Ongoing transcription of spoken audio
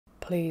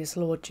please,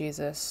 Lord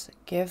Jesus,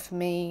 give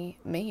me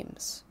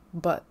memes,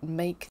 but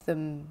make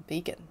them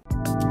vegan.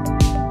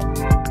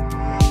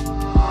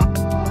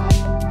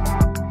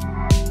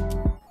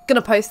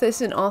 Gonna post this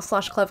in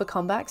r/clever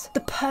comebacks. The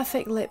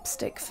perfect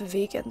lipstick for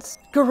vegans.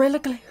 Gorilla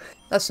Glue.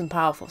 That's some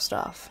powerful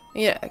stuff.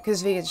 Yeah,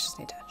 because vegans just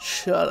need to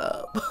shut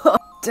up.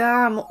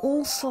 Damn,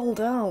 all sold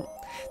out.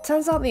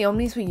 Turns out the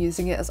Omnis were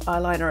using it as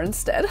eyeliner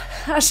instead.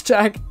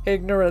 Hashtag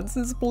ignorance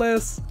is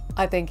bliss.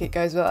 I think it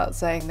goes without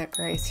saying that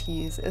Grace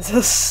Hughes is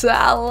a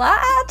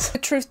salad. The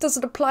truth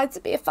doesn't apply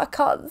to me if I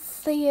can't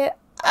see it.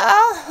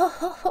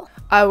 Oh.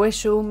 I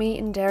wish all meat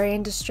and dairy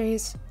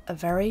industries a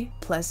very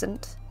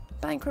pleasant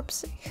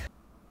bankruptcy.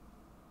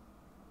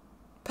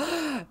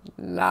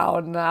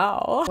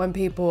 Now. When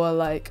people are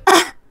like,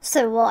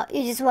 so what?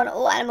 You just want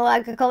all animal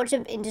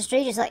agriculture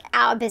industry just like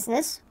out of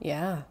business?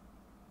 Yeah.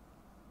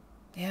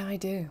 Yeah, I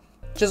do.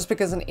 Just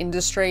because an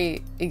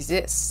industry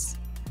exists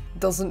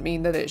doesn't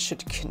mean that it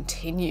should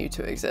continue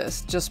to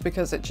exist just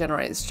because it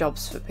generates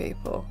jobs for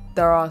people.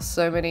 There are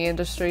so many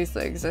industries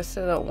that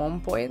existed at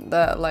one point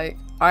that, like,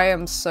 I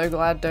am so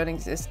glad don't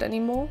exist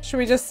anymore. Should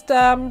we just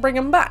bring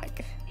them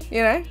back?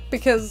 You know?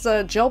 Because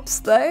jobs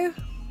though,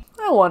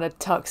 I want a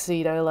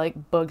tuxedo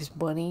like Bugs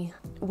Bunny.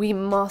 We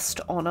must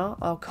honour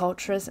our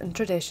cultures and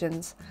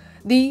traditions.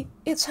 The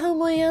 "it's how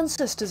my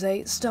ancestors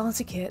ate"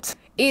 starter kit.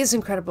 It is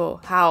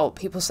incredible how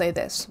people say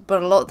this,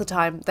 but a lot of the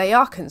time they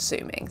are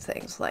consuming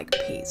things like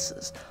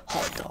pizzas,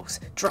 hot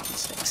dogs,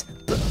 drumsticks,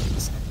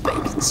 burgers,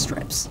 bacon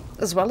strips.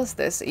 As well as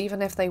this,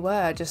 even if they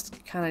were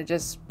just kind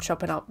of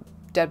chopping up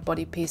dead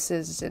body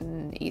pieces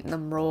and eating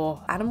them raw,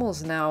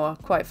 animals now are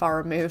quite far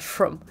removed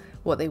from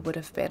what they would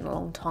have been a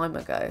long time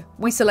ago.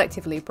 We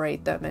selectively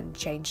breed them and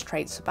change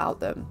traits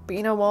about them. But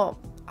you know what?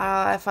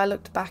 If I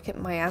looked back at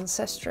my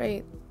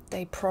ancestry,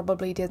 they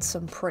probably did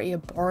some pretty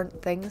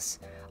abhorrent things,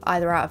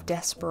 either out of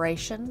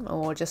desperation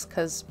or just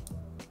because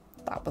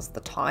that was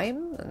the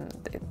time, and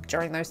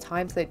during those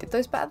times they did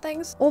those bad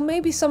things. Or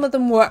maybe some of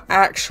them were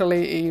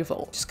actually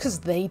evil. Just because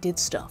they did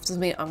stuff doesn't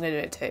mean I'm gonna do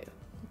it too.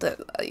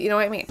 You know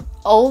what I mean?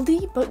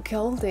 Oldie but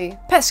goldie.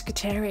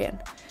 Pescatarian.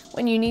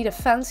 When you need a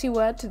fancy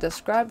word to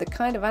describe the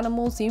kind of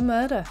animals you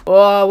murder.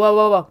 Whoa, whoa,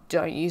 whoa, whoa.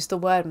 Don't use the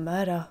word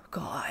murder.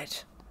 God.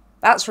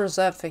 That's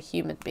reserved for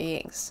human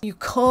beings. You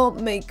can't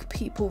make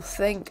people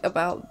think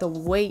about the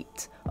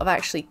weight of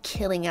actually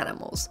killing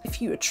animals.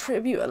 If you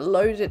attribute a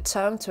loaded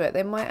term to it,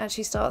 they might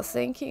actually start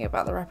thinking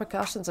about the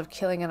repercussions of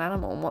killing an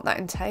animal and what that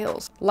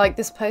entails. Like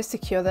this post to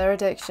cure their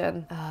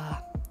addiction.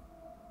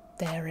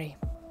 Dairy.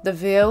 The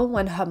veal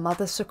when her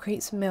mother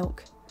secretes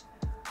milk.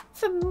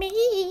 For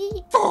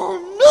me.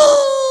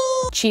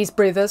 Oh no! Cheese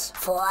breathers.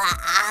 For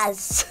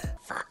us.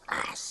 For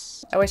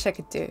us. I wish I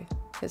could do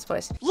his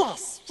voice.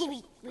 Yes,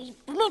 we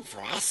meant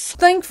for us.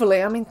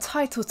 Thankfully, I'm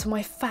entitled to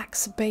my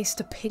facts-based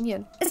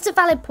opinion. It's a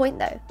valid point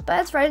though.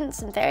 Birds,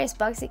 rodents and various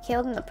bugs are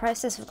killed in the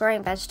process of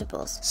growing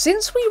vegetables.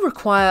 Since we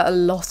require a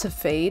lot of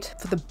feed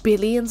for the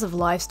billions of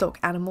livestock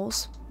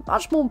animals,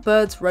 much more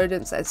birds,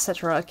 rodents,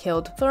 etc. are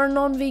killed for a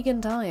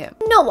non-vegan diet.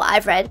 Not what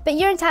I've read, but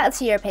you're entitled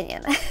to your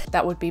opinion.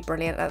 That would be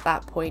brilliant at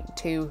that point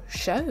to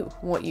show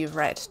what you've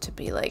read, to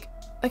be like,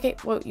 okay,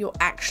 well, you're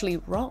actually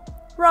wrong.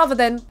 Rather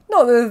than,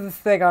 not the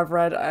thing I've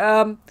read.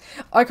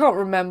 I can't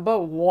remember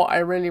what I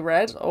really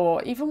read,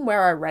 or even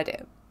where I read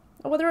it,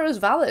 or whether it was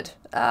valid.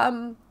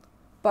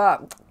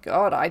 But,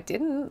 God, I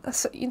didn't.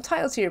 So, you're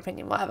entitled to your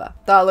opinion, whatever.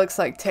 That looks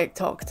like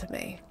TikTok to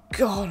me.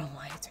 God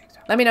almighty.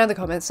 Let me know in the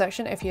comments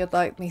section if you'd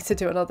like me to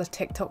do another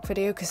TikTok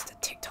video, because the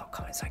TikTok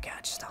comments I get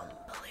are just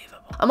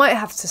unbelievable. I might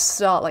have to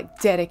start like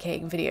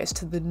dedicating videos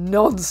to the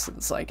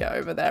nonsense I get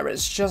over there.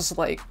 It's just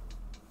like,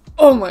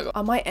 oh my god.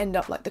 I might end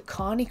up like the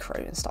Carney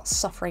crew and start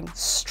suffering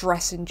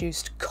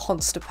stress-induced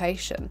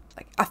constipation.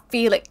 Like, I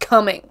feel it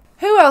coming.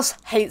 Who else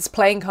hates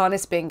playing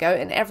Carnist Bingo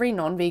in every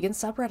non-vegan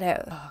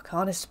subreddit? Oh,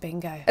 Carnist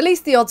Bingo. At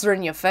least the odds are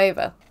in your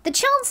favour. The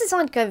chances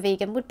I'd go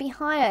vegan would be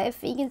higher if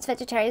vegans,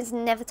 vegetarians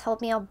never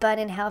told me I'll burn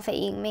in hell for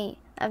eating meat.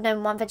 I've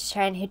known one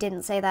vegetarian who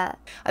didn't say that.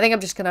 I think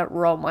I'm just gonna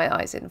roll my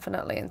eyes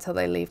infinitely until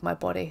they leave my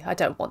body. I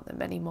don't want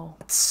them anymore.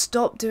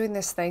 Stop doing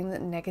this thing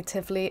that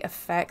negatively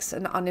affects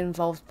an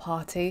uninvolved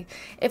party.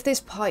 If this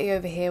party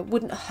over here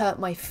wouldn't hurt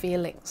my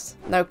feelings.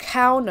 No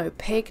cow, no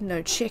pig,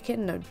 no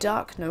chicken, no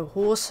duck, no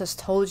horse has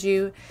told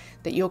you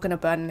that you're gonna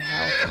burn in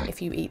hell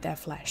if you eat their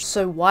flesh.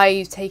 So why are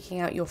you taking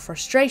out your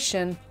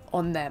frustration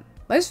on them?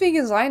 Most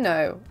vegans I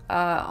know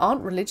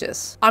aren't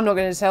religious. I'm not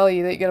going to tell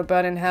you that you're going to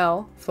burn in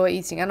hell for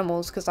eating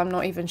animals because I'm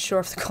not even sure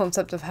if the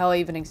concept of hell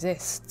even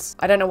exists.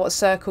 I don't know what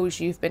circles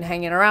you've been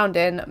hanging around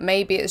in.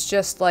 Maybe it's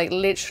just like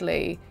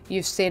literally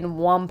you've seen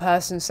one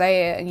person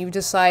say it and you've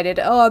decided,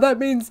 oh, that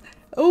means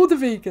all the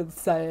vegans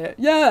say it.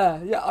 Yeah,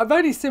 I've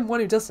only seen one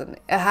who doesn't.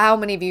 How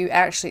many of you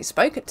actually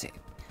spoken to?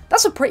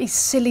 That's a pretty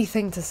silly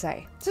thing to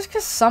say. Just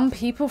because some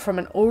people from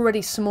an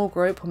already small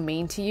group were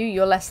mean to you,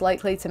 you're less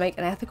likely to make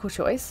an ethical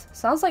choice.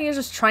 Sounds like you're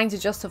just trying to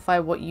justify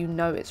what you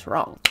know is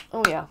wrong.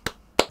 Oh yeah.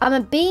 I'm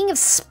a being of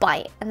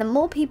spite, and the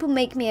more people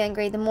make me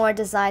angry, the more I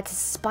desire to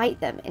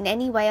spite them in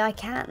any way I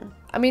can.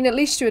 I mean, at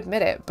least you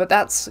admit it, but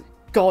that's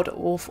god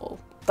awful.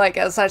 Like,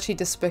 it's actually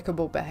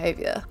despicable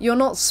behavior. You're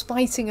not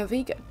spiting a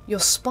vegan. You're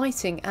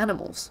spiting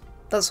animals.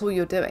 That's all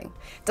you're doing.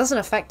 It doesn't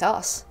affect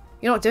us.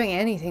 You're not doing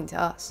anything to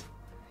us.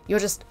 You're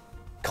just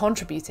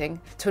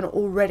contributing to an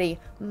already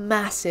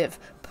massive,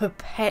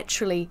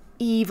 perpetually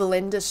evil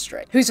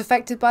industry. Who's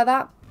affected by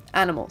that?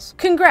 Animals.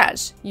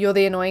 Congrats, you're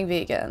the annoying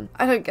vegan.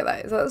 I don't get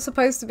that. Is that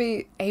supposed to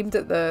be aimed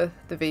at the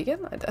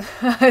vegan?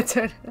 I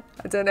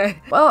don't know.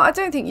 Well, I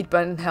don't think you'd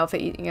burn in hell for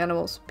eating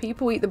animals.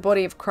 People eat the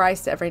body of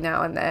Christ every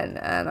now and then,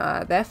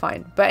 and they're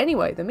fine. But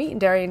anyway, the meat and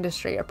dairy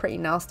industry are pretty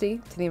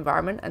nasty to the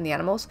environment and the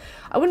animals.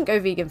 I wouldn't go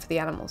vegan for the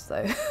animals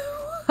though.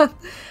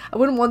 I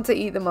wouldn't want to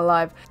eat them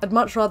alive. I'd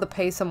much rather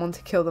pay someone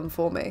to kill them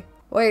for me.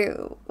 Wait,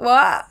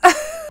 what?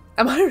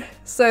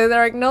 So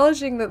they're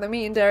acknowledging that the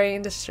meat and dairy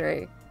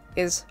industry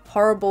is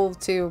horrible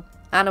to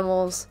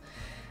animals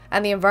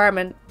and the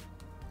environment,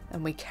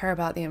 and we care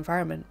about the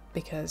environment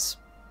because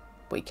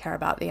we care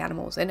about the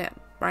animals in it,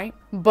 right?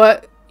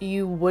 But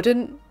you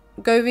wouldn't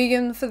go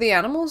vegan for the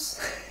animals?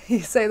 You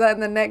say that in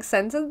the next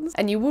sentence?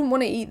 And you wouldn't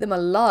want to eat them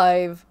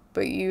alive,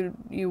 but you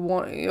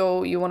want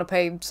to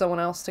pay someone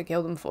else to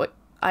kill them for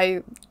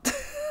it.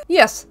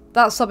 Yes,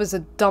 that sub is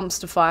a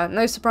dumpster fire.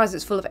 No surprise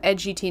it's full of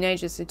edgy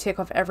teenagers who tick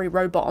off every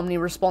robot Omni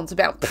response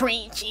about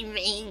preachy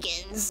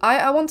vegans.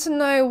 I want to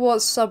know what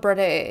subreddit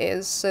it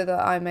is so that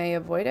I may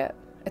avoid it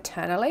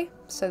eternally,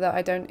 so that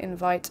I don't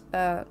invite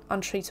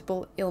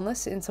untreatable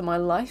illness into my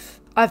life.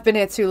 I've been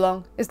here too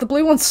long. Is the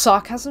blue one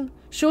sarcasm?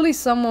 Surely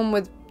someone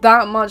with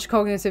that much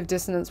cognitive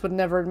dissonance would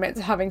never admit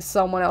to having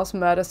someone else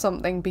murder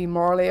something be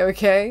morally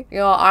okay. You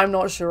know, I'm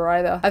not sure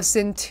either. I've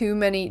seen too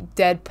many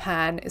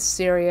deadpan,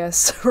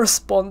 serious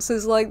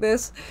responses like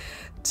this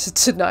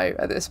to know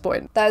at this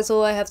point. That is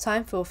all I have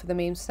time for the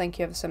memes. Thank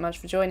you ever so much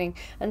for joining,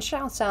 and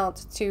shout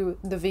out to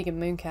the vegan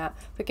mooncat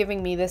for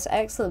giving me this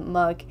excellent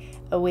mug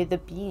with a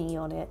beanie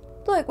on it.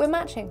 Look, we're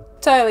matching.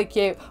 Totally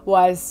cute.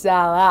 Why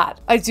salad?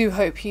 I do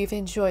hope you've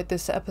enjoyed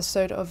this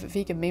episode of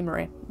Vegan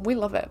Memery. We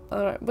love it.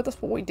 But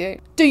that's what we do.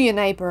 Do your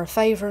neighbour a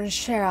favour and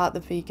share out the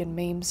vegan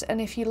memes. And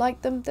if you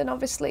like them, then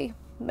obviously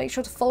make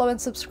sure to follow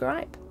and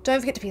subscribe. Don't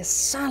forget to be a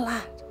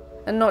salad.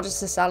 And not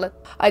just a salad.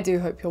 I do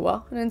hope you're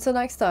well. And until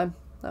next time,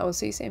 I will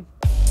see you soon.